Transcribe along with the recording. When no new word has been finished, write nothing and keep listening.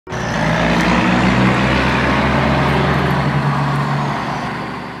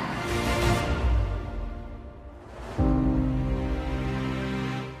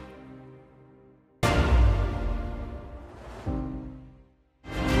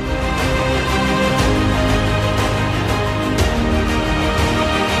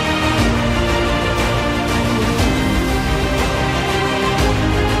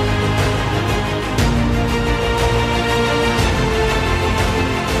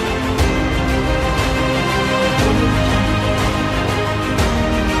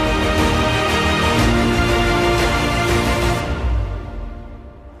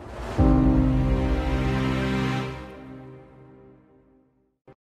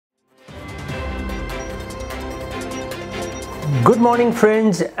Good morning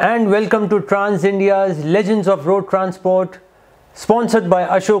friends and welcome to Trans India's Legends of Road Transport, sponsored by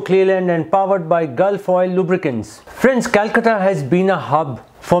Ashok Leyland and powered by Gulf Oil Lubricants. Friends, Calcutta has been a hub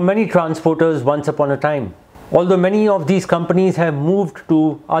for many transporters once upon a time. Although many of these companies have moved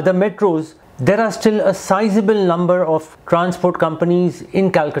to other metros, there are still a sizable number of transport companies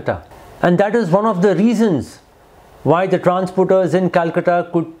in Calcutta. And that is one of the reasons why the transporters in Calcutta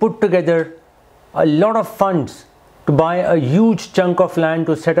could put together a lot of funds to buy a huge chunk of land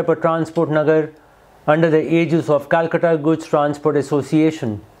to set up a transport nagar under the aegis of Calcutta Goods Transport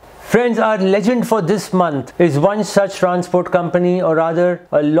Association. Friends, our legend for this month is one such transport company, or rather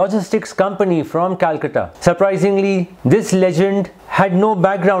a logistics company from Calcutta. Surprisingly, this legend had no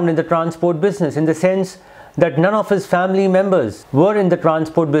background in the transport business, in the sense that none of his family members were in the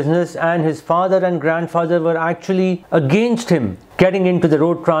transport business and his father and grandfather were actually against him getting into the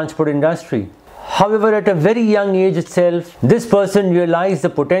road transport industry. However, at a very young age itself, this person realized the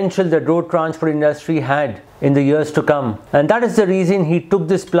potential that road transport industry had in the years to come. And that is the reason he took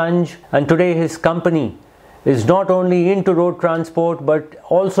this plunge, and today his company is not only into road transport but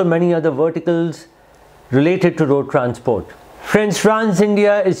also many other verticals related to road transport. Friends, Trans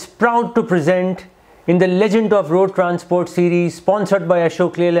India is proud to present in the Legend of Road Transport series, sponsored by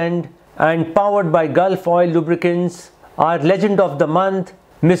Ashok Leyland and powered by Gulf Oil Lubricants, our legend of the month,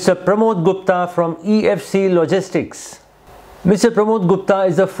 Mr. Pramod Gupta from EFC Logistics. Mr. Pramod Gupta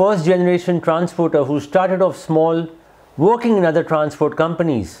is a first generation transporter who started off small, working in other transport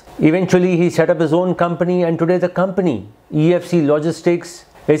companies. Eventually he set up his own company, and today the company, EFC Logistics,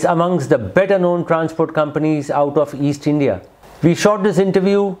 is amongst the better known transport companies out of East India. We shot this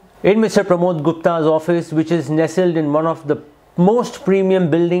interview in Mr. Pramod Gupta's office, which is nestled in one of the most premium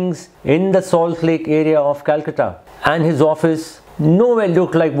buildings in the Salt Lake area of Calcutta. And his office nowhere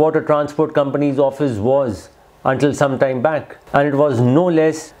looked like what a transport company's office was until some time back. And it was no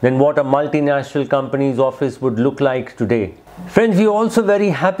less than what a multinational company's office would look like today. Friends, we are also very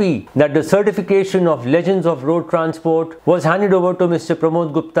happy that the certification of Legends of Road Transport was handed over to Mr.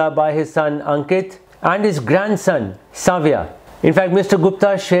 Pramod Gupta by his son Ankit and his grandson Savya. In fact, Mr.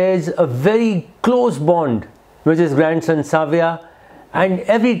 Gupta shares a very close bond with his grandson Savya, and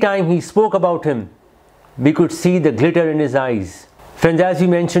every time he spoke about him, we could see the glitter in his eyes. Friends, as we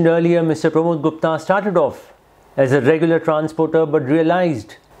mentioned earlier, Mr. Pramod Gupta started off as a regular transporter but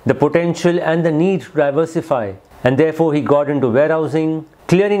realized the potential and the need to diversify, and therefore he got into warehousing,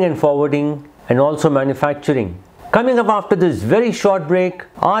 clearing and forwarding, and also manufacturing. Coming up after this very short break,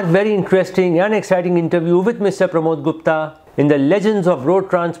 our very interesting and exciting interview with Mr. Pramod Gupta in the Legends of Road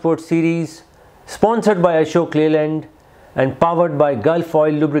Transport series, sponsored by Ashok Leyland and powered by Gulf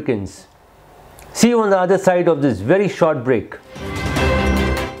Oil Lubricants. See you on the other side of this very short break.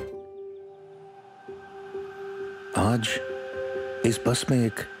 आज इस बस में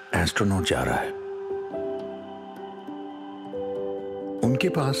एक astronaut जा रहा है। उनके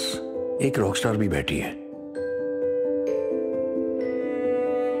पास एक रॉकस्टार भी बैठी है।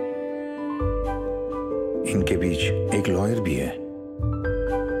 इनके बीच एक लॉयर भी है,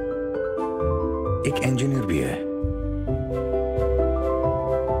 एक इंजीनियर भी है,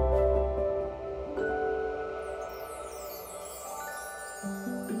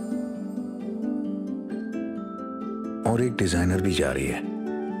 और एक डिजाइनर भी जा रही है।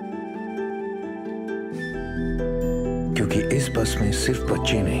 क्योंकि इस बस में सिर्फ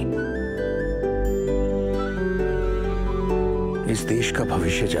बच्चे नहीं, इस देश का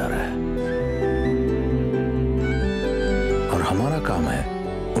भविष्य जा रहा है, और हमारा काम है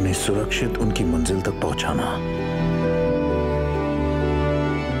उन्हें सुरक्षित उनकी मंजिल तक पहुंचाना।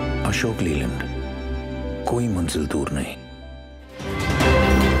 अशोक लीलैंड, कोई मंजिल दूर नहीं।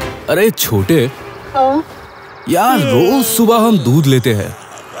 अरे छोटे, यार रोज सुबह हम दूध लेते हैं,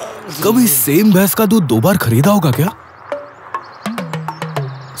 कभी सेम भैंस का दूध 2 बार खरीदा होगा क्या?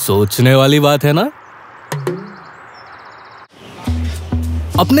 सोचने वाली बात है ना?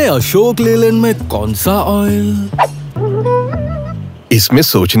 अपने अशोक लेलैंड में कौन सा ऑयल? इसमें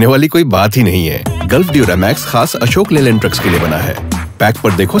सोचने वाली कोई बात ही नहीं है। गल्फ ड्यूरामैक्स खास अशोक लेलैंड ट्रक्स के लिए बना है। पैक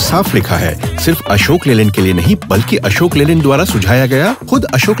पर देखो, साफ लिखा है, सिर्फ अशोक लेलैंड के लिए नहीं बल्कि अशोक लेलैंड द्वारा सुझाया गया, खुद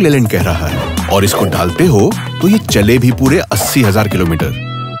अशोक लेलैंड कह रहा है। और इसको डालते हो तो ये चले भी पूरे 80,000 kilometre.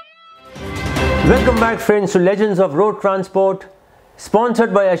 Welcome back friends to Legends of Road Transport,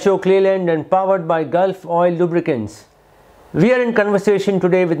 sponsored by Ashok Leyland and powered by Gulf Oil Lubricants. We are in conversation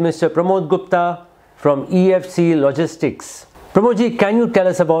today with Mr. Pramod Gupta from EFC Logistics. Pramodji, can you tell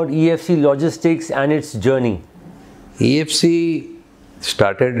us about EFC Logistics and its journey? EFC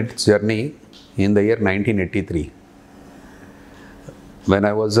started its journey in the year 1983. When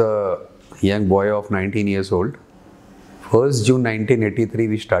I was a young boy of 19 years old, 1st June 1983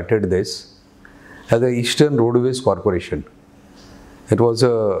 we started this as the Eastern Roadways Corporation. It was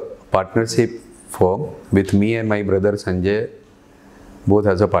a partnership firm with me and my brother Sanjay, both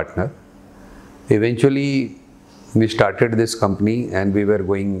as a partner. Eventually we started this company and we were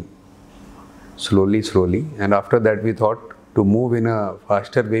going slowly, and after that we thought to move in a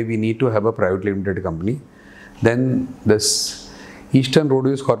faster way we need to have a private limited company. Then this Eastern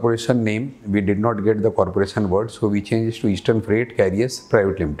Roadways Corporation name, we did not get the corporation word, so we changed to Eastern Freight Carriers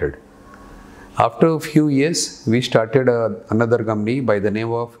Private Limited. After a few years, we started another company by the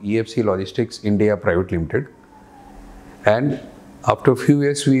name of EFC Logistics India Private Limited. And after a few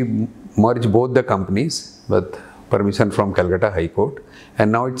years, we merged both the companies with permission from Calcutta High Court.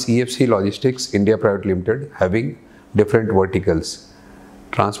 And now it's EFC Logistics India Private Limited, having different verticals: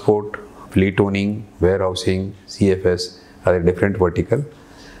 transport, fleet owning, warehousing, CFS are a different vertical.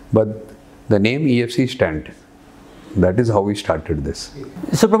 But the name EFC stands. That is how we started this.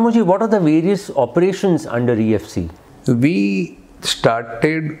 So Pramodji, what are the various operations under EFC? We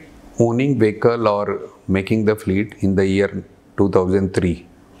started owning vehicle or making the fleet in the year 2003.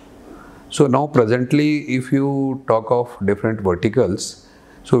 So now presently, if you talk of different verticals,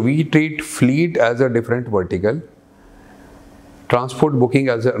 so we treat fleet as a different vertical, transport booking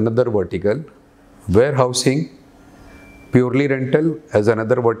as another vertical, warehousing, purely rental as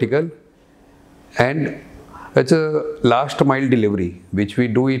another vertical, and it's a last mile delivery, which we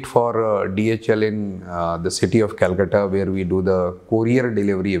do it for DHL in the city of Calcutta, where we do the courier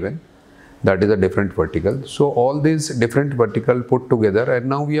delivery even. That is a different vertical. So all these different vertical put together, and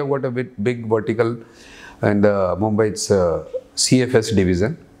now we have got a big vertical in Mumbai's CFS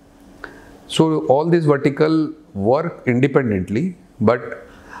division. So all these vertical work independently, but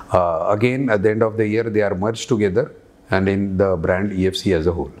again at the end of the year they are merged together and in the brand EFC as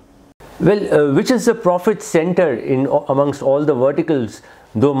a whole. Well, which is the profit center amongst all the verticals?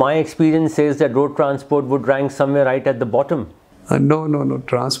 Though my experience says that road transport would rank somewhere right at the bottom. No.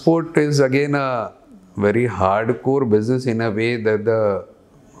 Transport is again a very hardcore business in a way that the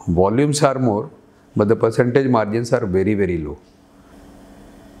volumes are more, but the percentage margins are very low.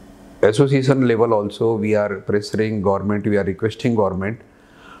 Association level also, we are pressuring government, we are requesting government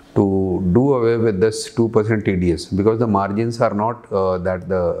to do away with this 2% TDS, because the margins are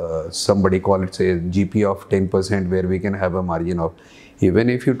not somebody call it say GP of 10% where we can have a margin of, even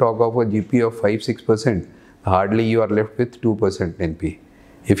if you talk of a GP of 5-6%, hardly you are left with 2% NP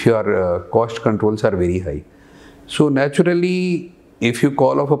if your cost controls are very high. So naturally, if you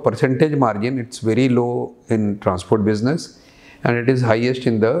call of a percentage margin, it's very low in transport business and it is highest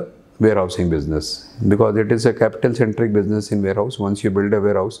in the warehousing business, because it is a capital centric business in warehouse. Once you build a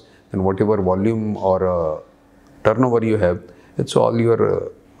warehouse, then whatever volume or turnover you have, it's all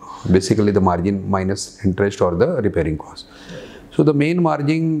your basically the margin minus interest or the repairing cost. So the main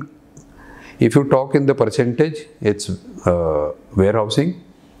margin, if you talk in the percentage, it's warehousing,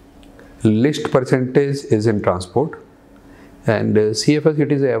 least percentage is in transport, and CFS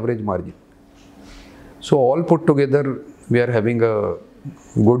it is the average margin. So all put together we are having a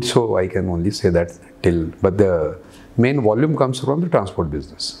good, so I can only say that till, but the main volume comes from the transport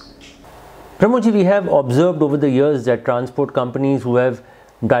business. Pramodji, we have observed over the years that transport companies who have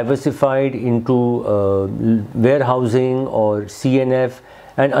diversified into warehousing or CNF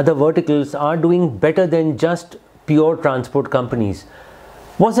and other verticals are doing better than just pure transport companies.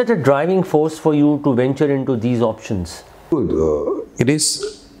 Was it a driving force for you to venture into these options? It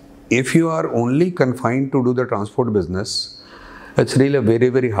is, if you are only confined to do the transport business, it's really a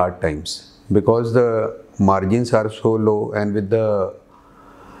very hard times, because the margins are so low, and with the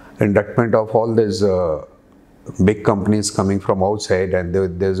inductment of all these big companies coming from outside, and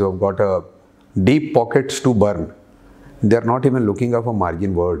they've got a deep pockets to burn. They are not even looking of a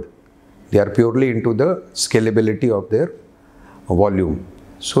margin word. They are purely into the scalability of their volume.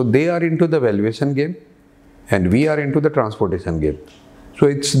 So they are into the valuation game and we are into the transportation game. So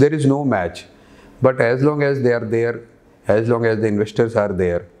there is no match. But as long as they are there, as long as the investors are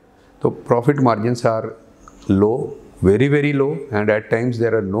there, the profit margins are low, very low, and at times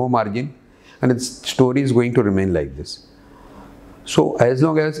there are no margin, and its story is going to remain like this. So as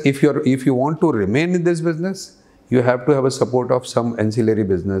long as if you want to remain in this business, you have to have a support of some ancillary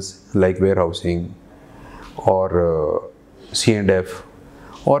business like warehousing or C&F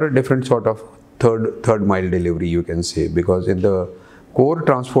or a different sort of third mile delivery, you can say, because in the core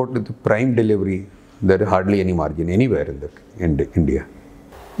transport, the prime delivery, there is hardly any margin anywhere in India.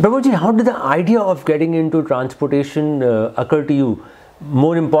 Pramodji, how did the idea of getting into transportation occur to you?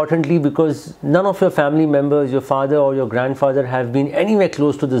 more importantly, because none of your family members, your father or your grandfather, have been anywhere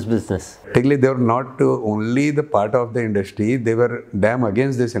close to this business. Technically, they were not only the part of the industry, they were damn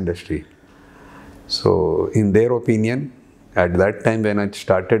against this industry. So, in their opinion, at that time when I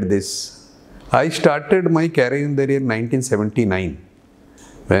started this, I started my career in the year 1979,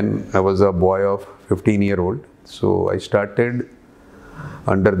 when I was a boy of 15-year-old. So, I started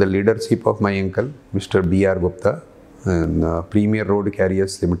under the leadership of my uncle, Mr. B.R. Gupta, and Premier Road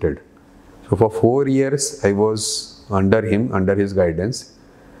Carriers Limited. So for 4 years I was under him, under his guidance,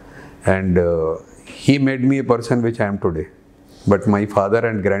 and he made me a person which I am today. But my father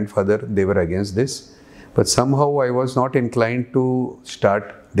and grandfather, they were against this, but somehow I was not inclined to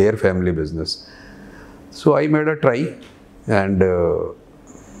start their family business. So I made a try, and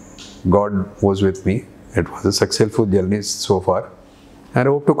God was with me. It was a successful journey so far, and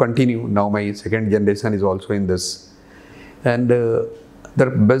I hope to continue. Now my second generation is also in this. And the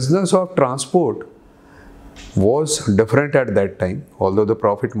business of transport was different at that time, although the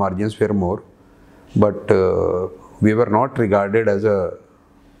profit margins were more, but we were not regarded as a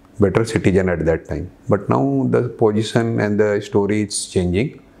better citizen at that time. But now the position and the story is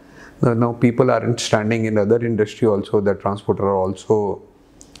changing. Now people aren't standing in other industry also, the transporter are also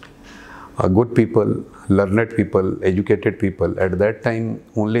good people, learned people, educated people. At that time,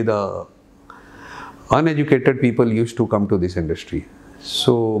 only the uneducated people used to come to this industry.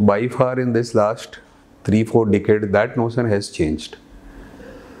 So by far in this last 3-4 decades, that notion has changed.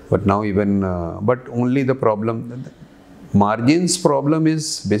 But now even, but only the problem, margins problem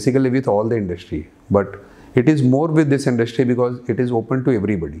is basically with all the industry. But it is more with this industry because it is open to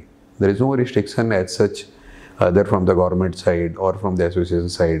everybody. There is no restriction as such, either from the government side or from the association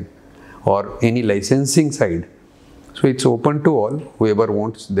side or any licensing side. So it's open to all, whoever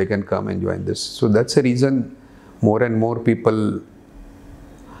wants, they can come and join this. So that's the reason more and more people,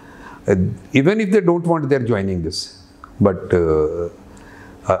 even if they don't want, they're joining this. But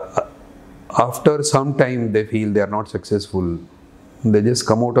after some time they feel they are not successful, they just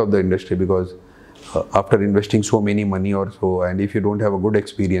come out of the industry because after investing so many money or so, and if you don't have a good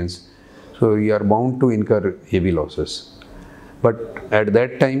experience, so you are bound to incur heavy losses. But at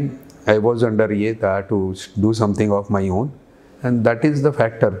that time, I was under ETA to do something of my own, and that is the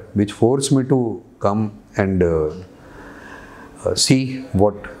factor which forced me to come and see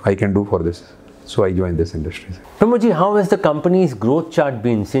what I can do for this. So I joined this industry. Pramod, how has the company's growth chart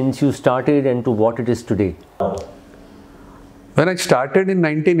been since you started and to what it is today? When I started in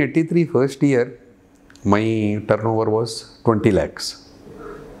 1983, first year, my turnover was 20 lakhs.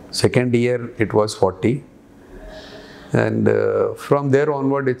 Second year, it was 40. And from there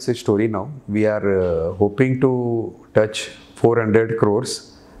onward, it's a story now. We are hoping to touch 400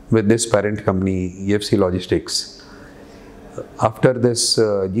 crores with this parent company, EFC Logistics. After this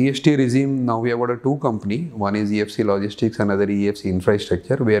GST regime, now we have got two companies. One is EFC Logistics, another EFC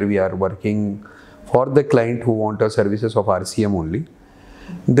Infrastructure, where we are working for the client who want our services of RCM only.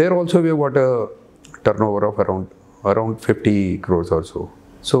 There also we have got a turnover of around 50 crores or so.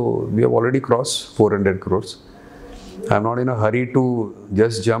 So we have already crossed 400 crores. I'm not in a hurry to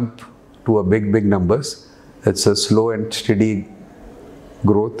just jump to a big numbers. It's a slow and steady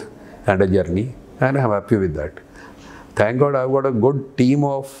growth and a journey, and I'm happy with that. Thank God I've got a good team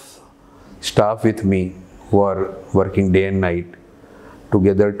of staff with me who are working day and night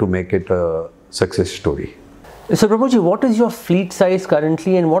together to make it a success story. So Pramod, what is your fleet size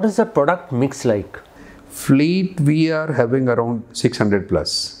currently and what is the product mix like? Fleet, we are having around 600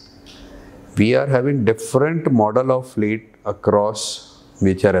 plus. We are having different model of fleet across,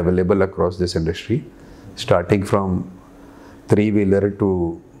 which are available across this industry, starting from 3-wheeler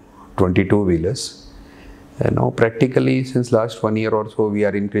to 22-wheelers. And now practically since last 1 year or so, we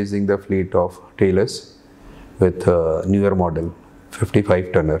are increasing the fleet of trailers with a newer model,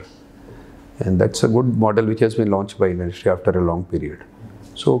 55-tonner. And that's a good model which has been launched by industry after a long period.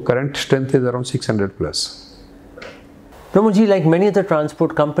 So current strength is around 600 plus. Pramod, like many other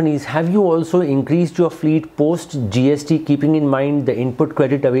transport companies, have you also increased your fleet post GST, keeping in mind the input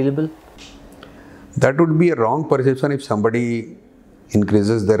credit available? That would be a wrong perception if somebody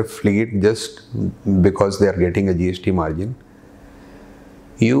increases their fleet just because they are getting a GST margin.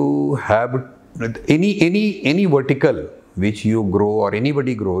 You have any vertical which you grow or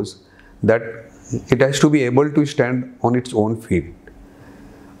anybody grows, that it has to be able to stand on its own feet.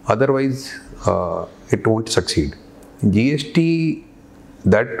 Otherwise, it won't succeed. GST,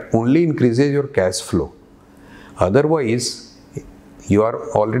 that only increases your cash flow. Otherwise, you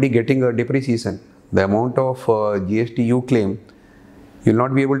are already getting a depreciation. The amount of GST you claim, you will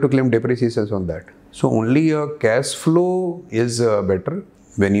not be able to claim depreciations on that. So only a cash flow is better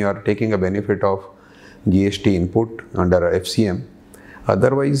when you are taking a benefit of GST input under FCM.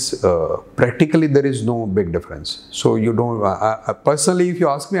 Otherwise, practically there is no big difference. So you don't, personally if you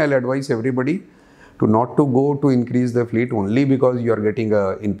ask me, I'll advise everybody to not to go to increase the fleet only because you are getting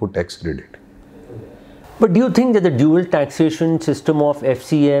a input tax credit. But do you think that the dual taxation system of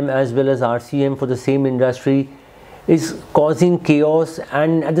FCM as well as RCM for the same industry is causing chaos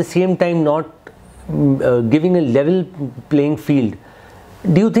and at the same time not giving a level playing field?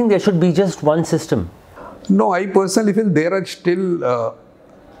 Do you think there should be just one system? No, I personally feel there are still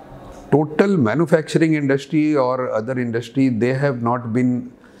total manufacturing industry or other industry, they have not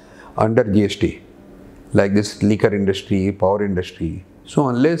been under GST, like this liquor industry, power industry. So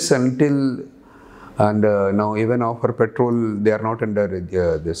unless until, and now even for petrol, they are not under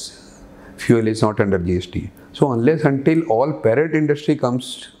this, fuel is not under GST. So unless until all parent industry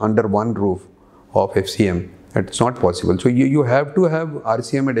comes under one roof of FCM, it's not possible. So you have to have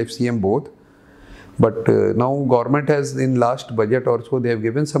RCM and FCM both. But now government has in last budget or so, they have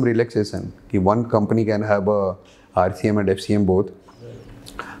given some relaxation. One company can have a RCM and FCM both.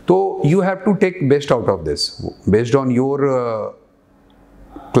 So you have to take best out of this. Based on your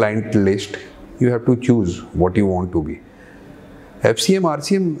client list, you have to choose what you want to be. FCM,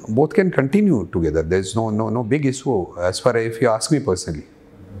 RCM, both can continue together. There's no big issue as far as if you ask me personally.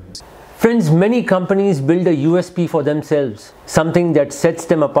 Friends, many companies build a USP for themselves, something that sets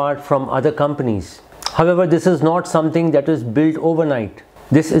them apart from other companies. However, this is not something that is built overnight.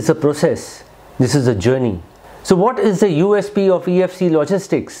 This is a process. This is a journey. So what is the USP of EFC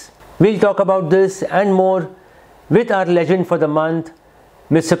Logistics? We'll talk about this and more with our legend for the month,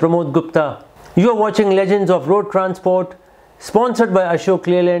 Mr. Pramod Gupta. You are watching Legends of Road Transport, sponsored by Ashok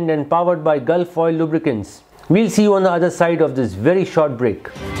Leyland and powered by Gulf Oil Lubricants. We'll see you on the other side of this very short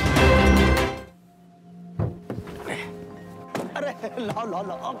break.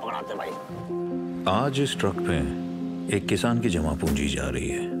 आज इस truck पे एक किसान की जमा पूंजी जा रही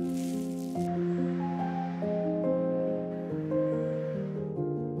है।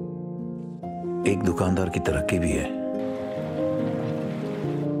 एक दुकानदार की तरक्की भी है,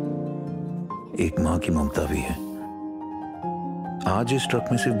 एक मां की ममता भी है। आज इस ट्रक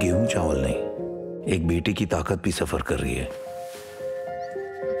में सिर्फ गेहूं चावल नहीं, एक बेटी की ताकत भी सफर कर रही है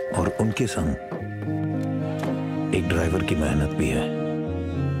और उनके संग एक ड्राइवर की मेहनत भी है।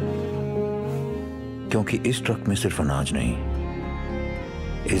 क्योंकि इस ट्रक में सिर्फ अनाज नहीं,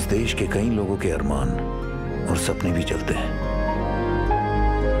 इस देश के कई लोगों के अरमान और सपने भी चलते हैं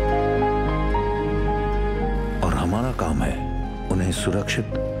और हमारा काम है उन्हें सुरक्षित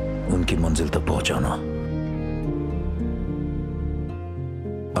उनकी मंजिल तक पहुंचाना।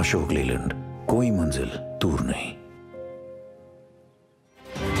 अशोक लेलैंड, कोई मंजिल दूर नहीं।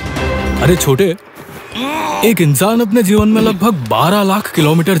 अरे छोटे, एक इंसान अपने जीवन में लगभग 12 लाख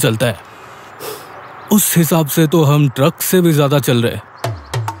किलोमीटर चलता है। उस हिसाब से तो हम ट्रक से भी ज्यादा चल रहे।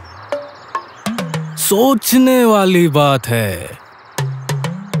 सोचने वाली बात है।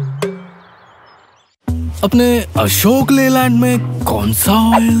 अपने अशोक लेलैंड में कौन सा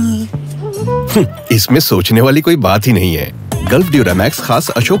ऑयल? इसमें सोचने वाली कोई बात ही नहीं है। गल्फ ड्यूरामैक्स खास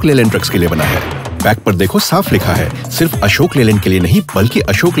अशोक लेलैंड ट्रक्स के लिए बना है। पैक पर देखो साफ लिखा है, सिर्फ अशोक लेलैंड के लिए नहीं बल्कि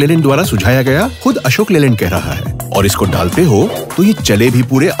अशोक लेलैंड द्वारा सुझाया गया, खुद अशोक लेलैंड कह रहा है। और इसको डालते हो तो ये चले भी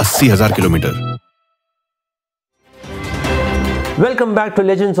पूरे 80,000 kilometre. Welcome back to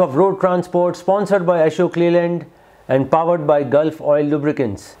Legends of Road Transport, sponsored by Ashok Leyland and powered by Gulf Oil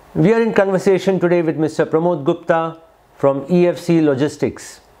Lubricants. We are in conversation today with Mr. Pramod Gupta from EFC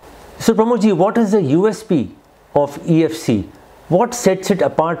Logistics. So Pramodji, what is the USP of EFC? What sets it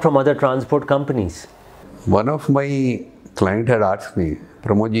apart from other transport companies? One of my client had asked me,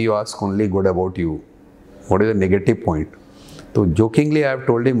 Pramodji, you ask only good about you. What is the negative point? So jokingly I have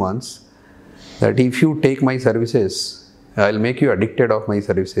told him once that if you take my services, I'll make you addicted of my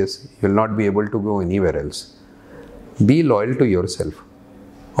services. You will not be able to go anywhere else. Be loyal to yourself.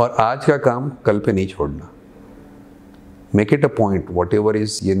 और आज का काम कल पे नहीं छोड़ना. Make it a point, whatever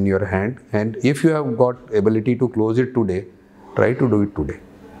is in your hand, and if you have got ability to close it today, try to do it today.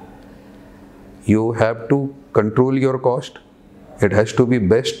 You have to control your cost. It has to be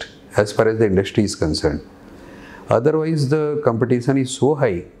best as far as the industry is concerned. Otherwise, the competition is so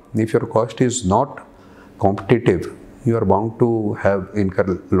high. If your cost is not competitive, you are bound to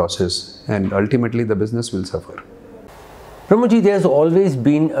incur losses and ultimately the business will suffer. Pramodji, there's always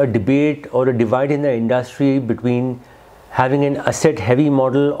been a debate or a divide in the industry between having an asset heavy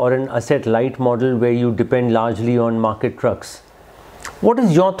model or an asset light model where you depend largely on market trucks. What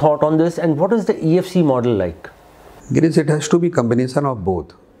is your thought on this and what is the EFC model like? Girish, it has to be combination of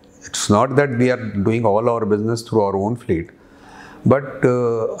both. It's not that we are doing all our business through our own fleet. But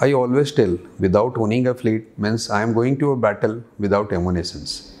I always tell, without owning a fleet means I am going to a battle without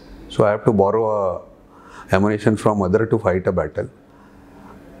ammunitions. So I have to borrow ammunition from other to fight a battle.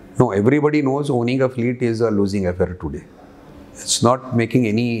 No, everybody knows owning a fleet is a losing affair today. It's not making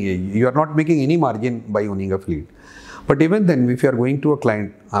any, you are not making any margin by owning a fleet. But even then, if you are going to a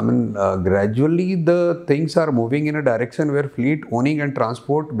client, I mean, gradually the things are moving in a direction where fleet owning and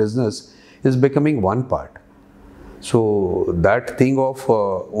transport business is becoming one part. So that thing of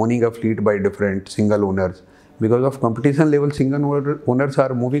owning a fleet by different single owners, because of competition level, single owners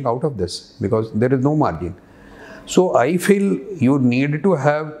are moving out of this because there is no margin. So I feel you need to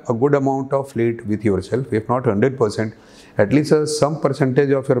have a good amount of fleet with yourself, if not 100%, at least some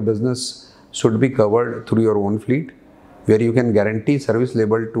percentage of your business should be covered through your own fleet, where you can guarantee service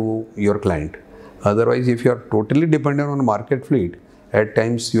level to your client. Otherwise, if you are totally dependent on market fleet, at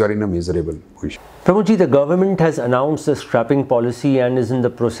times you are in a miserable position. Pramodji, the government has announced a scrapping policy and is in the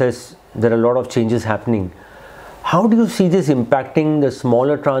process. There are a lot of changes happening. How do you see this impacting the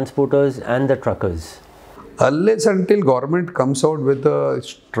smaller transporters and the truckers? Unless until government comes out with a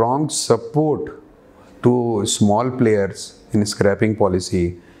strong support to small players in scrapping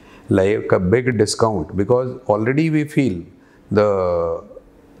policy, like a big discount, because already we feel the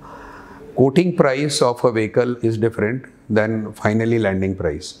quoting price of a vehicle is different than finally landing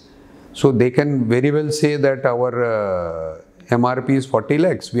price. So they can very well say that our MRP is 40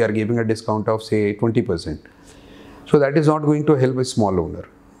 lakhs, we are giving a discount of say 20%. So that is not going to help a small owner.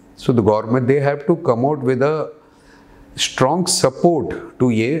 So the government, they have to come out with a strong support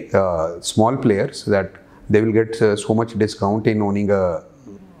to small players that they will get so much discount in owning a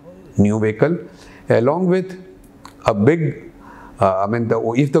new vehicle, along with a big,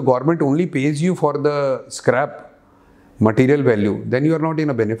 if the government only pays you for the scrap material value, then you are not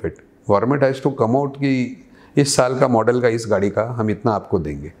in a benefit. Government has to come out कि इस साल का model का इस गाड़ी का हम इतना आपको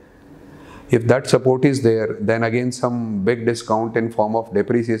देंगे. If that support is there, then again some big discount in form of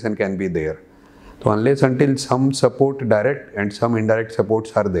depreciation can be there. So unless until some support direct and some indirect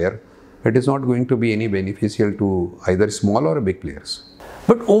supports are there, it is not going to be any beneficial to either small or big players.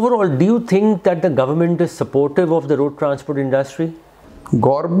 But overall, do you think that the government is supportive of the road transport industry?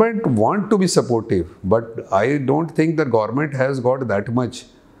 Government want to be supportive, but I don't think the government has got that much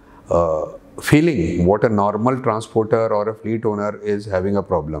feeling what a normal transporter or a fleet owner is having a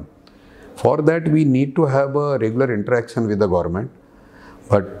problem. For that, we need to have a regular interaction with the government.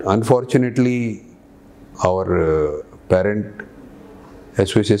 But unfortunately, our parent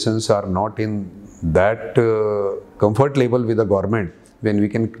associations are not in that comfort level with the government when we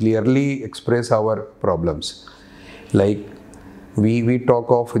can clearly express our problems. Like we talk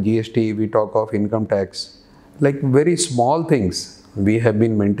of GST, we talk of income tax, like very small things. We have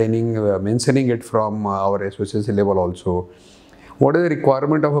been mentioning it from our association level also. What is the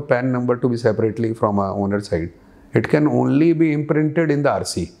requirement of a PAN number to be separately from a owner side? It can only be imprinted in the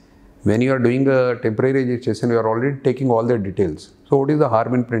RC. When you are doing a temporary registration, you are already taking all the details. So what is the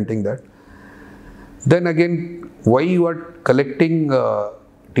harm in printing that? Then again, why you are collecting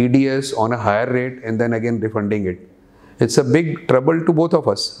TDS on a higher rate and then again refunding it? It's a big trouble to both of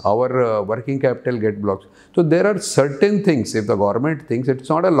us. Our working capital get blocked. So there are certain things, if the government thinks it's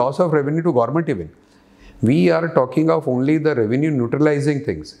not a loss of revenue to government even. We are talking of only the revenue neutralizing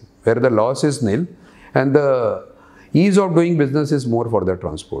things, where the loss is nil and the ease of doing business is more for the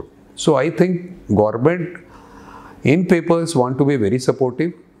transport. So I think government in papers want to be very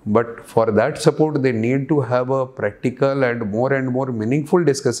supportive, but for that support they need to have a practical and more meaningful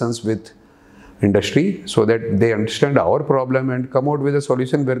discussions with industry so that they understand our problem and come out with a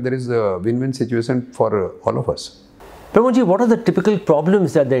solution where there is a win-win situation for all of us. Pramodji, what are the typical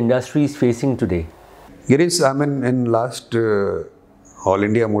problems that the industry is facing today? Girish, in last All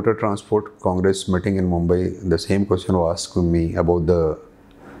India Motor Transport Congress meeting in Mumbai, the same question was asked to me about the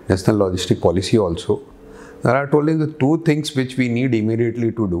National Logistic Policy also. There I told him the two things which we need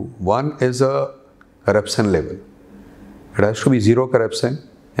immediately to do. One is a corruption level. It has to be zero corruption,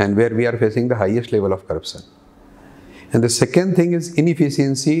 and where we are facing the highest level of corruption. And the second thing is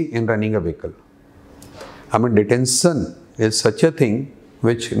inefficiency in running a vehicle. Detention is such a thing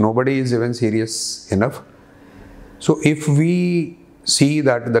which nobody is even serious enough. So if we see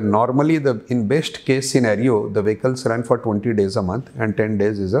that normally in best case scenario, the vehicles run for 20 days a month and 10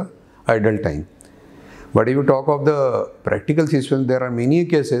 days is a idle time. But if you talk of the practical situation, there are many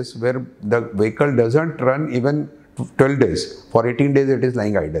cases where the vehicle doesn't run even 12 days. For 18 days it is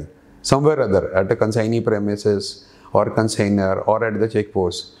lying idle. Somewhere or other, at a consignee premises or consignor or at the check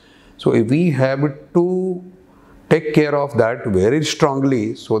post. So if we have to take care of that very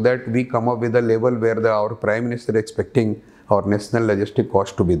strongly so that we come up with a level where our Prime Minister is expecting our national logistic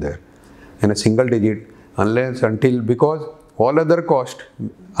cost to be there in a single digit, unless until, because all other cost,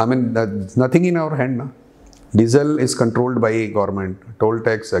 I mean, there's nothing in our hand. Na? Diesel is controlled by government, toll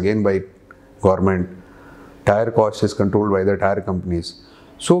tax again by government, tire cost is controlled by the tire companies.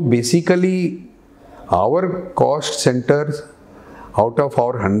 So basically, our cost centers, out of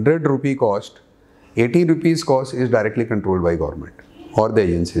our 100 rupee cost, 80 rupees cost is directly controlled by government or the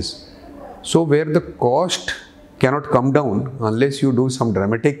agencies. So where the cost cannot come down unless you do some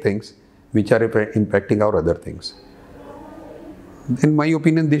dramatic things which are impacting our other things. In my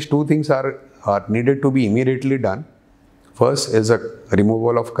opinion, these two things are needed to be immediately done. First is a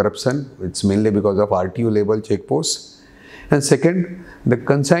removal of corruption. It's mainly because of RTO label checkposts. And second, the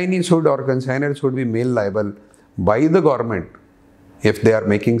consignee should or consignor should be made liable by the government if they are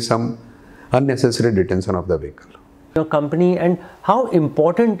making some unnecessary detention of the vehicle. Your company, and how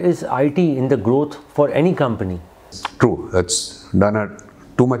important is IT in the growth for any company? True, that's done.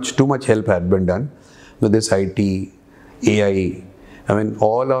 Too much help had been done with this IT, AI. I mean,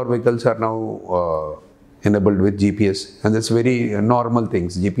 all our vehicles are now enabled with GPS, and that's very normal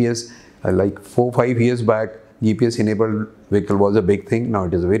things. GPS, like 4-5 years back, GPS enabled vehicle was a big thing. Now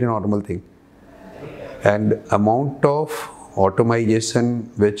it is a very normal thing. And amount of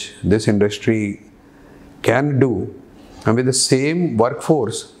automation which this industry can do, and with the same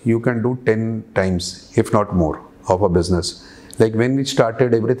workforce, you can do 10 times, if not more, of a business. Like when we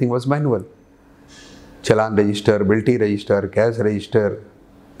started, everything was manual. Challan register, bill register, cash register,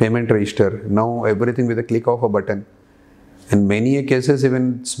 payment register. Now everything with a click of a button. In many cases,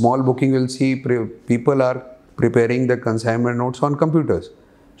 even small booking, will see people are preparing the consignment notes on computers.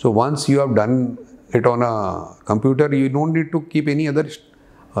 So once you have done it on a computer, you don't need to keep any other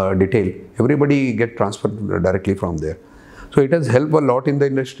detail. Everybody get transferred directly from there. So it has helped a lot in the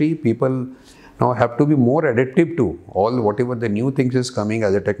industry. People now have to be more adaptive to all whatever the new things is coming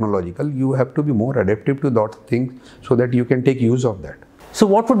as a technological. You have to be more adaptive to that thing so that you can take use of that. So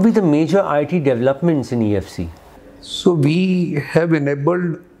what would be the major IT developments in EFC? So we have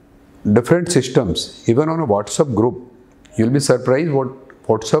enabled different systems. Even on a WhatsApp group, you'll be surprised what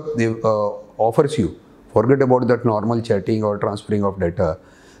WhatsApp offers you. Forget about that normal chatting or transferring of data.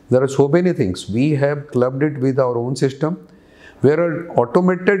 There are so many things. We have clubbed it with our own system, where an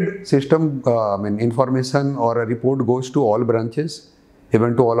automated system, information or a report goes to all branches,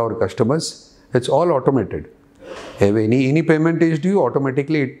 even to all our customers. It's all automated. If any payment is due,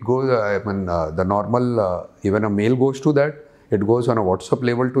 automatically it goes, the normal, even a mail goes to that, it goes on a WhatsApp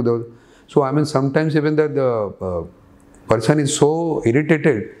level to the, so sometimes even the person is so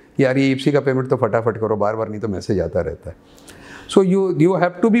irritated, यार ये EFC का payment तो फटाफट करो, बार-बार नहीं तो message आता रहता है. So you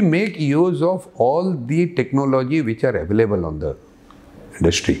have to be make use of all the technology which are available on the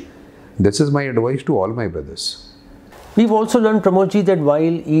industry. This is my advice to all my brothers. We've also learned, Pramodji, that while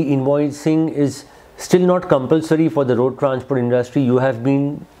e-invoicing is still not compulsory for the road transport industry, you have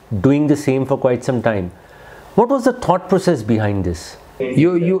been doing the same for quite some time. What was the thought process behind this?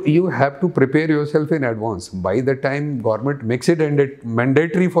 You have to prepare yourself in advance. By the time government makes it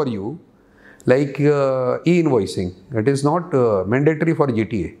mandatory for you, like e-invoicing, it is not mandatory for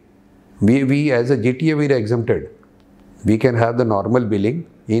GTA. We as a GTA, we are exempted. We can have the normal billing.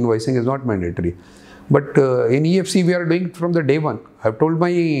 E-invoicing is not mandatory. But in EFC, we are doing it from the day one. I have told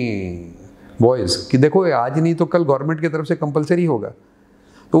my boys कि देखो आज नहीं तो कल government की तरफ से compulsory होगा,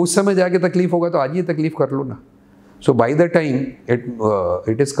 तो उस समय जाके तकलीफ होगा तो आज ही तकलीफ कर लो ना. So by the time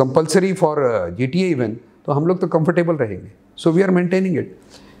it is compulsory for GTA even, तो हम लोग तो comfortable रहेंगे. So we are maintaining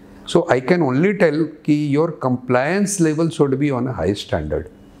it. So I can only tell कि your compliance level should be on a high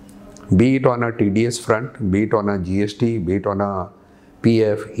standard. Be it on a TDS front, be it on a GST, be it on a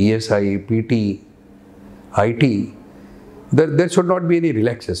PF, ESI, PT, IT, there should not be any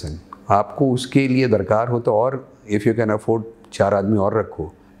relaxation. आपको उसके लिए दरकार हो तो और if you can afford 4 आदमी और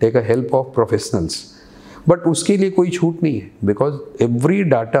रखो, take a help of professionals. But उसके लिए कोई छूट नहीं है, because every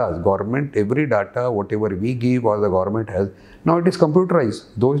data, government, every data, whatever we give or the government has, now it is computerized.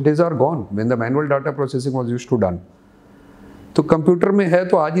 Those days are gone when the manual data processing was used to done. तो computer में है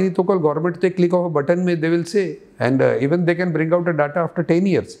तो आज ही नहीं तो कल government तो एक क्लिक ऑफ अ बटन में they will say, and even they can bring out a data after 10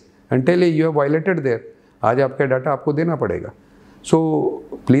 years and tell you have violated there. आज आपका डाटा आपको देना पड़ेगा. सो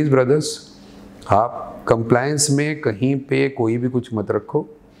प्लीज़ ब्रदर्स, आप कंप्लायंस में कहीं पे कोई भी कुछ मत रखो,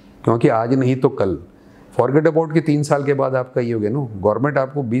 क्योंकि आज नहीं तो कल, फॉरगेट अबाउट कि 3 साल के बाद आपका ये हो गया नो, गवर्नमेंट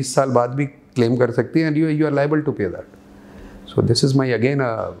आपको 20 साल बाद भी क्लेम कर सकती है and you are liable to पे that. So this is my again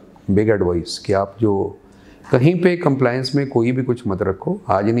a big advice कि आप जो कहीं पे कंप्लायंस में कोई भी कुछ मत रखो,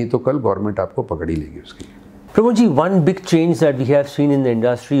 आज नहीं तो कल गवर्नमेंट आपको पकड़ ही लेगी उसके लिए. Pramod ji, one big change that we have seen in the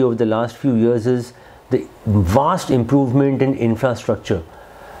industry over the last few years is the vast improvement in infrastructure.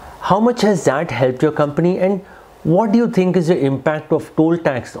 How much has that helped your company, and what do you think is the impact of toll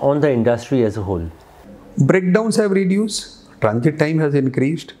tax on the industry as a whole? Breakdowns have reduced, transit time has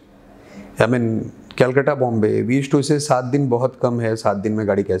increased. I mean, Calcutta, Bombay, we used to say 7 दिन बहुत कम है, 7 दिन में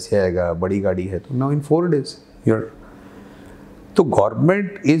गाड़ी कैसे आएगा, बड़ी गाड़ी है, तो now in 4 days you're. तो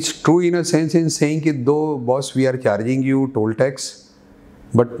government is true in a sense in saying कि दो boss we are charging you toll tax,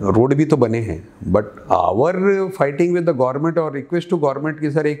 but road भी तो बने हैं. But our fighting with the government और रिक्वेस्ट टू गवर्नमेंट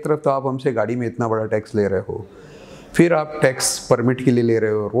कि सर एक तरफ तो आप हमसे गाड़ी में इतना बड़ा टैक्स ले रहे हो, फिर आप टैक्स परमिट के लिए ले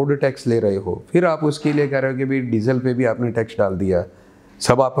रहे हो, रोड टैक्स ले रहे हो, फिर आप उसके लिए कह रहे हो कि भाई डीजल पे भी आपने टैक्स डाल दिया,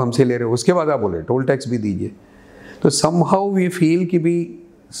 सब आप हमसे ले रहे हो, उसके बाद आप बोले टोल टैक्स भी दीजिए. तो समहाउ वी फील कि भी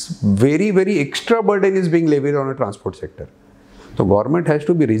very very extra burden is being levied on a transport sector. तो government has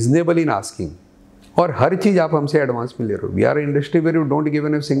to be reasonable in asking, और हर चीज़ आप हमसे एडवांस में ले रहे हो. We our industry where you don't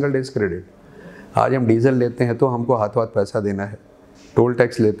given a single days credit. आज हम डीजल लेते हैं तो हमको हाथ पैसा देना है, टोल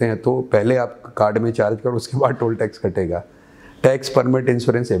टैक्स लेते हैं तो पहले आप कार्ड में चार्ज करो, उसके बाद टोल टैक्स कटेगा. Tax, permit,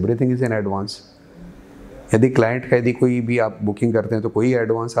 insurance, everything is in advance. यदि क्लाइंट का यदि कोई भी आप बुकिंग करते हैं तो कोई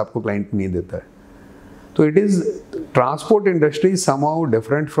एडवांस आपको क्लाइंट नहीं देता है. तो it is transport industry somehow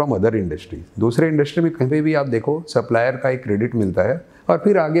different from other industries. दूसरे इंडस्ट्री में कहीं भी आप देखो सप्लायर का एक क्रेडिट मिलता है और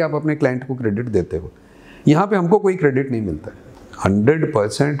फिर आगे आप अपने क्लाइंट को क्रेडिट देते हो. यहाँ पे हमको कोई क्रेडिट नहीं मिलता है.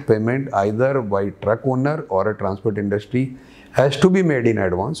 100% payment either by truck owner और अ transport industry has to be made in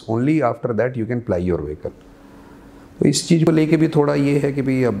advance. Only after that you can ply your vehicle. तो इस चीज़ को लेके भी थोड़ा ये है कि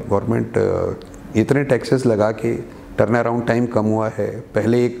भाई अब गवर्नमेंट इतने टैक्सेस लगा के टर्न अराउंड टाइम कम हुआ है.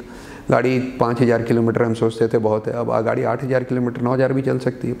 पहले एक गाड़ी 5000 किलोमीटर हम सोचते थे बहुत है, अब गाड़ी 8000 किलोमीटर 9000 भी चल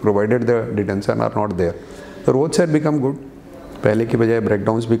सकती है, provided the detention are not there. तो रोड साइड बिकम गुड. पहले की बजाय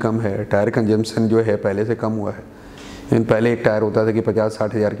ब्रेकडाउन्स भी कम है, टायर कंजम्पशन जो है पहले से कम हुआ है. इन पहले एक टायर होता था कि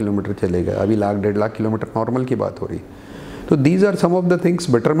 50-60 हज़ार किलोमीटर चलेगा, अभी 1,00,000-1.5 लाख किलोमीटर नॉर्मल की बात हो रही. तो these are some of the things.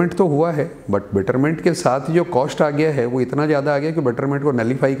 Betterment तो हुआ है, बट बेटरमेंट के साथ जो कॉस्ट आ गया है वो इतना ज़्यादा आ गया कि बेटरमेंट को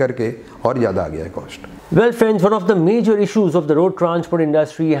नलीफाई करके और ज़्यादा आ गया है cost. Well friends, one of the major issues of the road transport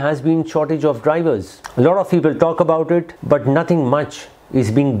industry has been shortage of drivers. A lot of people talk about it, but nothing much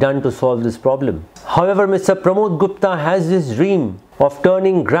is being done to solve this problem. However, Mr. Pramod Gupta has this dream of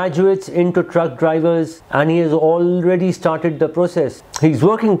turning graduates into truck drivers, and he has already started the process. He's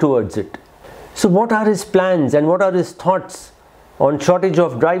working towards it. So what are his plans and what are his thoughts on shortage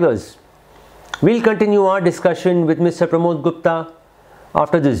of drivers? We'll continue our discussion with Mr. Pramod Gupta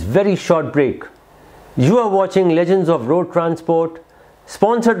after this very short break. You are watching Legends of Road Transport,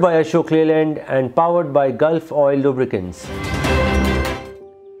 sponsored by Ashok Leyland and powered by Gulf Oil Lubricants.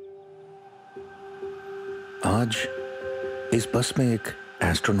 आज इस बस में एक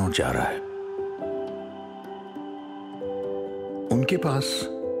astronaut जा रहा है. उनके पास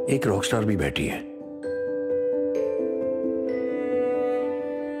एक रॉकस्टार भी बैठी है.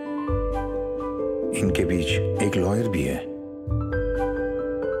 इनके बीच एक लॉयर भी है,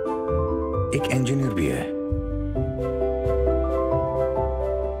 एक इंजीनियर भी है,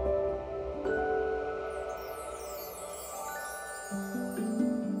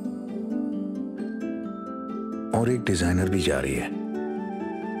 और एक डिजाइनर भी जा रही है.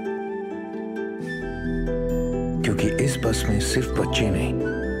 क्योंकि इस बस में सिर्फ बच्चे नहीं,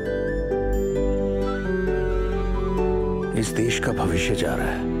 इस देश का भविष्य जा रहा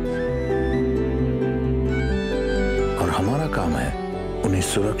है. और हमारा काम है उन्हें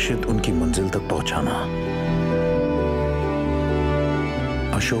सुरक्षित उनकी मंजिल तक पहुंचाना.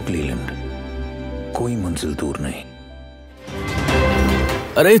 अशोक लीलैंड, कोई मंजिल दूर नहीं.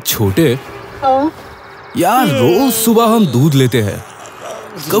 अरे छोटे, यार रोज सुबह हम दूध लेते हैं,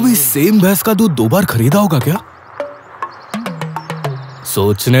 कभी सेम भैंस का दूध 2 बार खरीदा होगा क्या?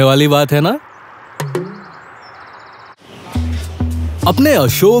 सोचने वाली बात है ना. अपने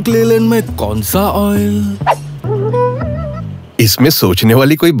अशोक लेलैंड में कौन सा ऑयल? इसमें सोचने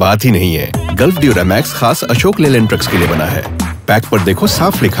वाली कोई बात ही नहीं है. गल्फ ड्यूरामैक्स खास अशोक लेलैंड ट्रक्स के लिए बना है. पैक पर देखो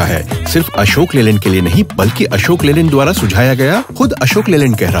साफ लिखा है, सिर्फ अशोक लेलैंड के लिए नहीं बल्कि अशोक लेलैंड द्वारा सुझाया गया. खुद अशोक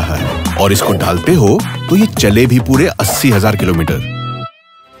लेलैंड कह रहा है, और इसको डालते हो तो ये चले भी पूरे 80,000 kilometre.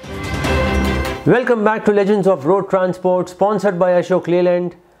 Welcome back to Legends of Road Transport, sponsored by Ashok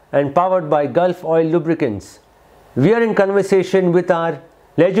Leyland and powered by Gulf Oil Lubricants. We are in conversation with our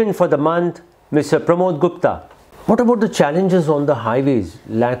legend for the month, Mr. Pramod Gupta. What about the challenges on the highways?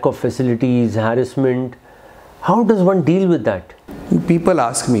 Lack of facilities, harassment. How does one deal with that? People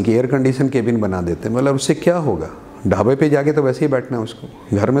ask me कि air condition cabin बना देते हैं. मतलब उससे क्या होगा? ढाबे पे जाके तो वैसे ही बैठना है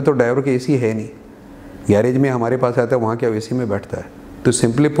उसको. घर में तो ड्राइवर के एसी है नहीं. गैरेज में हमारे पास आता है, वहाँ क्या एसी में बैठता है. तो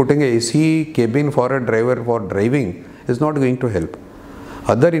simply putting a AC cabin for a driver for driving is not going to help.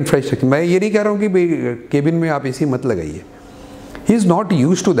 Other infrastructure, मैं ये नहीं कह रहा हूँ कि केबिन में आप AC मत लगाइए. He is not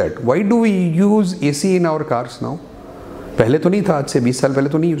used to that. Why do we use AC in our cars now? पहले तो नहीं था, आज से 20 साल पहले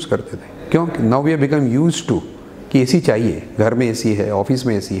तो नहीं यूज़ करते थे. क्यों? Now we have become used to कि AC चाहिए. घर में AC है, ऑफिस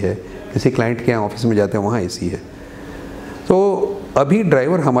में AC है, किसी क्लाइंट के यहाँ ऑफिस में जाते हैं वहाँ AC है. तो अभी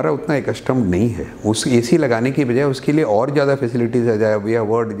ड्राइवर हमारा उतना एकस्टम्ड नहीं है. उस AC लगाने की बजाय उसके लिए और ज़्यादा फैसिलिटीज़ आ जाए. वी हैव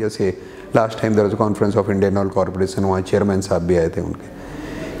वर्ड, जैसे last time there was conference of Indian oil corporation, वहाँ चेयरमैन साहब भी आए थे उनके,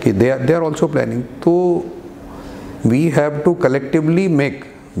 कि दे आर ऑल्सो प्लानिंग. तो we have to collectively make,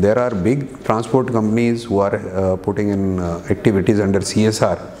 there are big transport companies who are putting in activities under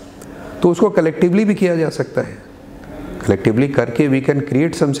CSR, तो उसको collectively भी किया जा सकता है. collectively करके we can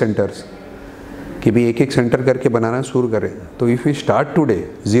create some centers, कि भी एक एक सेंटर करके बनाना शुरू करें. तो if we start today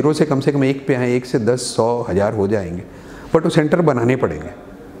zero से कम एक पे आए, 1 से 10, 100, 1000 हो जाएंगे, बट वो सेंटर बनाने पड़ेंगे.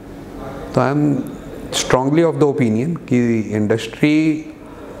 तो I am strongly of the opinion कि industry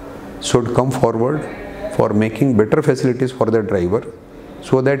should come forward for making better facilities for the driver,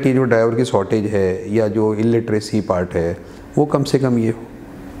 so that ये जो ड्राइवर की शॉर्टेज है या जो इलिटरेसी पार्ट है वो कम से कम ये हो,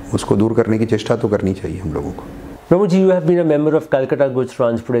 उसको दूर करने की चेष्टा तो करनी चाहिए हम लोगों को. Pramod, you have been a member of Calcutta Goods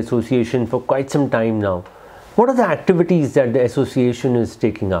Transport Association for quite some time now. What are the activities that the association is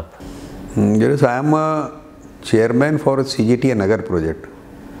taking up? Yes, I am a chairman for CGTA Nagar project.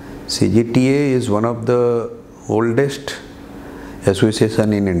 CGTA is one of the oldest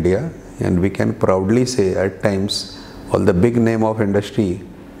association in India. And we can proudly say at times all the big name of industry,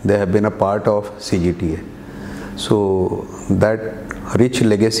 they have been a part of CGTA. So that rich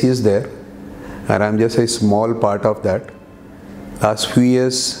legacy is there, and I'm just a small part of that. Last few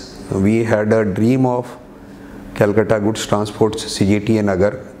years we had a dream of Calcutta Goods Transport CGTA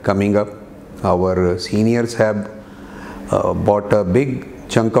Nagar coming up. Our seniors have bought a big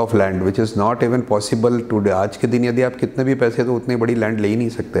chunk of land which is not even possible today. आज के दिन यदि आप कितने भी पैसे तो उतनी बड़ी लैंड ले ही नहीं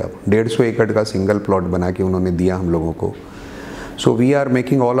सकते आप. 150 एकड़ का सिंगल प्लॉट बना के उन्होंने दिया हम लोगों को. So we are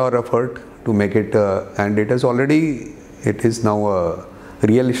making all our effort to make it, and it is already, it is now a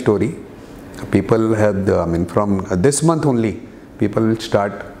real story. People have, I mean from this month only people will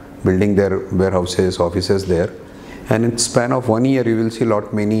start building their warehouses, offices there, and in span of 1 year you will see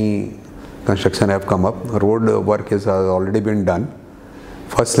lot many construction have come up. Road work has already been done,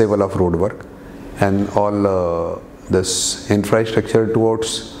 first level of road work, and all this infrastructure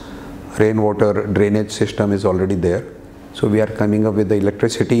towards rainwater drainage system is already there. So we are coming up with the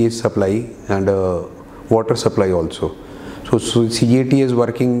electricity supply and water supply also. So CGT is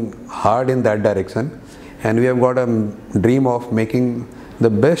working hard in that direction, and we have got a dream of making the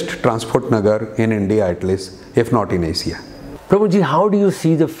best transport nagar in India, at least, if not in Asia. Pramod ji, how do you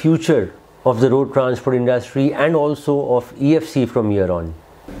see the future of the road transport industry and also of EFC from here on?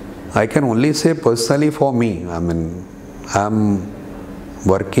 I can only say personally for me, I mean, I'm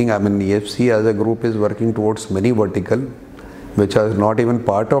working, I mean, EFC as a group is working towards many vertical, which are not even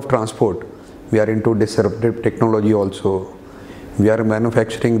part of transport. We are into disruptive technology also. We are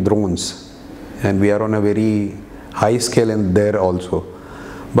manufacturing drones, and we are on a very high scale in there also.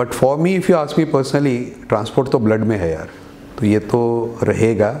 But for me, if you ask me personally, transport तो blood में है यार, तो ये तो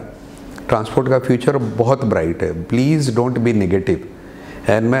रहेगा. Transport का future बहुत ब्राइट है. Please don't be negative.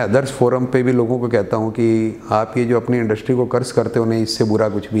 And मैं अदर्स फोरम पे भी लोगों को कहता हूँ कि आप ये जो अपनी इंडस्ट्री को कर्ज करते हो नहीं, इससे बुरा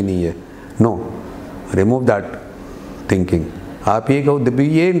कुछ भी नहीं है. No, remove that thinking. आप ये कहो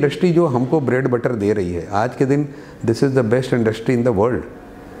ये इंडस्ट्री जो हमको ब्रेड बटर दे रही है आज के दिन, this is the best industry in the world.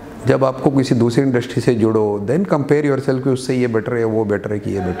 जब आपको किसी दूसरी इंडस्ट्री से जुड़ो, देन कंपेयर योरसेल्फ कि उससे ये बेटर है, वो बेटर है,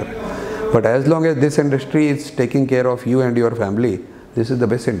 कि ये बेटर है. But as long as this industry is taking care of you and your family, this is the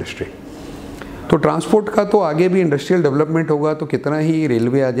best industry. तो ट्रांसपोर्ट का तो आगे भी इंडस्ट्रियल डेवलपमेंट होगा, तो कितना ही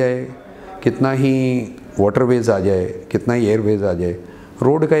रेलवे आ जाए, कितना ही वाटरवेज आ जाए, कितना ही एयरवेज आ जाए,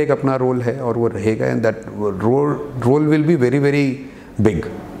 रोड का एक अपना रोल है और वो रहेगा, and that role will be very very big.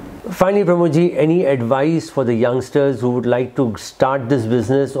 Finally, Pramod ji, any advice for the youngsters who would like to start this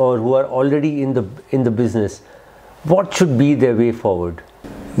business or who are already in the business? What should be their way forward?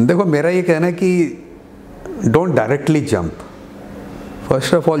 देखो, मेरा ये कहना है कि don't directly jump.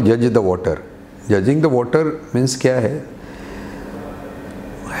 First of all, judge the water. Judging the water means क्या है?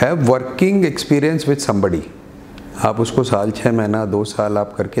 Have working experience with somebody. आप उसको साल 6 महीना 2 साल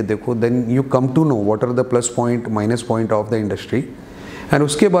आप करके देखो, then you come to know what are the plus point, minus point of the industry. And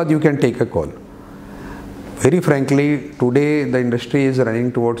उसके बाद you can take a call. Very frankly, today the industry is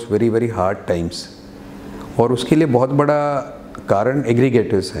running towards very very hard times. और उसके लिए बहुत बड़ा कारण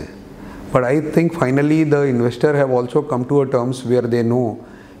aggregators हैं. But I think finally the investor have also come to a terms where they know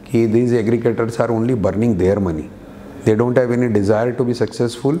कि these aggregators are only burning their money. They don't have any desire to be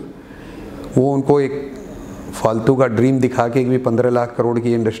successful. वो उनको एक फालतू का dream दिखा के भी 15 लाख करोड़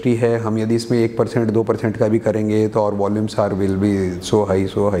की इंडस्ट्री है, हम यदि इसमें 1% 2% का भी करेंगे तो और volumes are will be so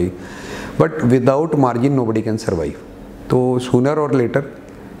high, but without margin nobody can survive. तो सूनर और letter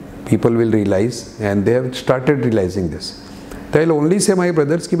people will realise and they have started realising this. तो I will only say my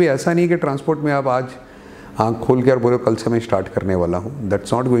brothers कि भी ऐसा नहीं कि ट्रांसपोर्ट में आप आज आँख खोल के और बोलो कल से मैं स्टार्ट करने वाला हूँ,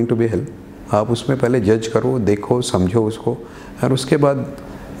 that's not going to be help. आप उसमें पहले जज करो, देखो, समझो उसको, और उसके बाद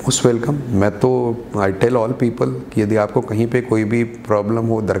मोस्ट वेलकम। मैं तो आई टेल ऑल पीपल कि यदि आपको कहीं पे कोई भी प्रॉब्लम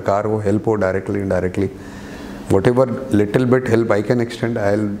हो, दरकार हो, हेल्प हो, directly indirectly, whatever little bit help I can extend,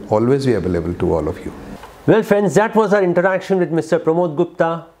 I'll always be available to all of you. Well friends, that was our interaction with Mr. Pramod Gupta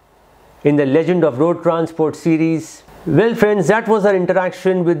in the Legend of Road Transport series. Well friends, that was our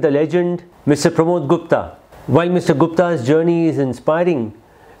interaction with the legend Mr. Pramod Gupta. While Mr. Gupta's journey is inspiring,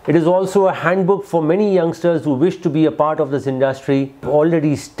 it is also a handbook for many youngsters who wish to be a part of this industry,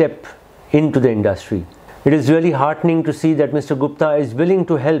 already step into the industry. It is really heartening to see that Mr. Gupta is willing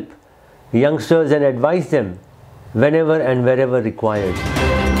to help youngsters and advise them whenever and wherever required.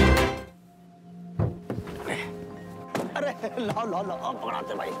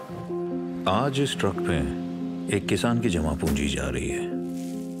 आज इस truck पे एक किसान की जमा पूंजी जा रही है।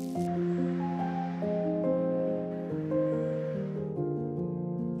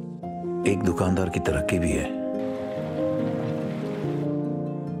 एक दुकानदार की तरक्की भी है,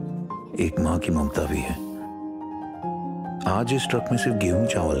 एक मां की ममता भी है। आज इस ट्रक में सिर्फ गेहूं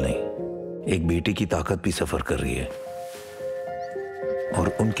चावल नहीं, एक बेटी की ताकत भी सफर कर रही है,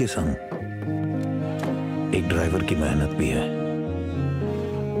 और उनके संग एक ड्राइवर की मेहनत भी है।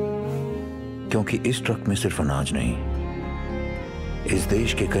 क्योंकि इस ट्रक में सिर्फ अनाज नहीं, इस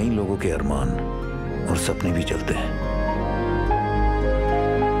देश के कई लोगों के अरमान और सपने भी चलते हैं,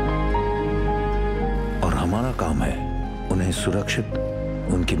 और हमारा काम है उन्हें सुरक्षित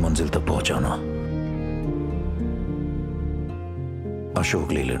उनकी मंजिल तक पहुंचाना।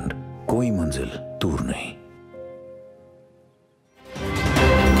 अशोक लीलैंड, कोई मंजिल दूर नहीं।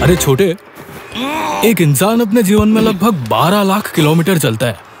 अरे छोटे, एक इंसान अपने जीवन में लगभग 12 लाख किलोमीटर चलता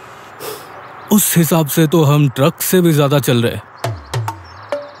है। उस हिसाब से तो हम ट्रक से भी ज्यादा चल रहे।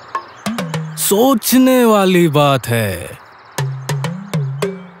 सोचने वाली बात है।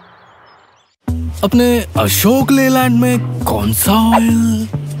 अपने अशोक लेलैंड में कौन सा ऑयल?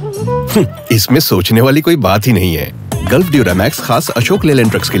 इसमें सोचने वाली कोई बात ही नहीं है। गल्फ ड्यूरामैक्स खास अशोक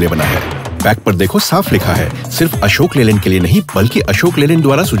लेलैंड ट्रक्स के लिए बना है। पैक पर देखो साफ लिखा है, सिर्फ अशोक लेलैंड के लिए नहीं बल्कि अशोक लेलैंड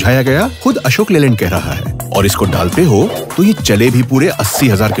द्वारा सुझाया गया, खुद अशोक लेलैंड कह रहा है। और इसको डालते हो तो ये चले भी पूरे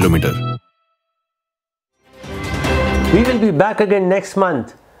 80,000 kilometre. We will be back again next month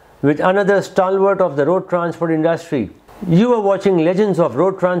with another stalwart of the road transport industry. You are watching Legends of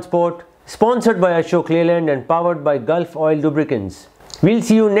Road Transport, sponsored by Ashok Leyland and powered by Gulf Oil Lubricants. We'll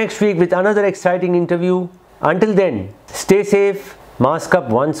see you next week with another exciting interview. Until then, stay safe, mask up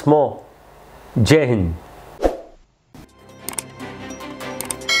once more. Jai Hind.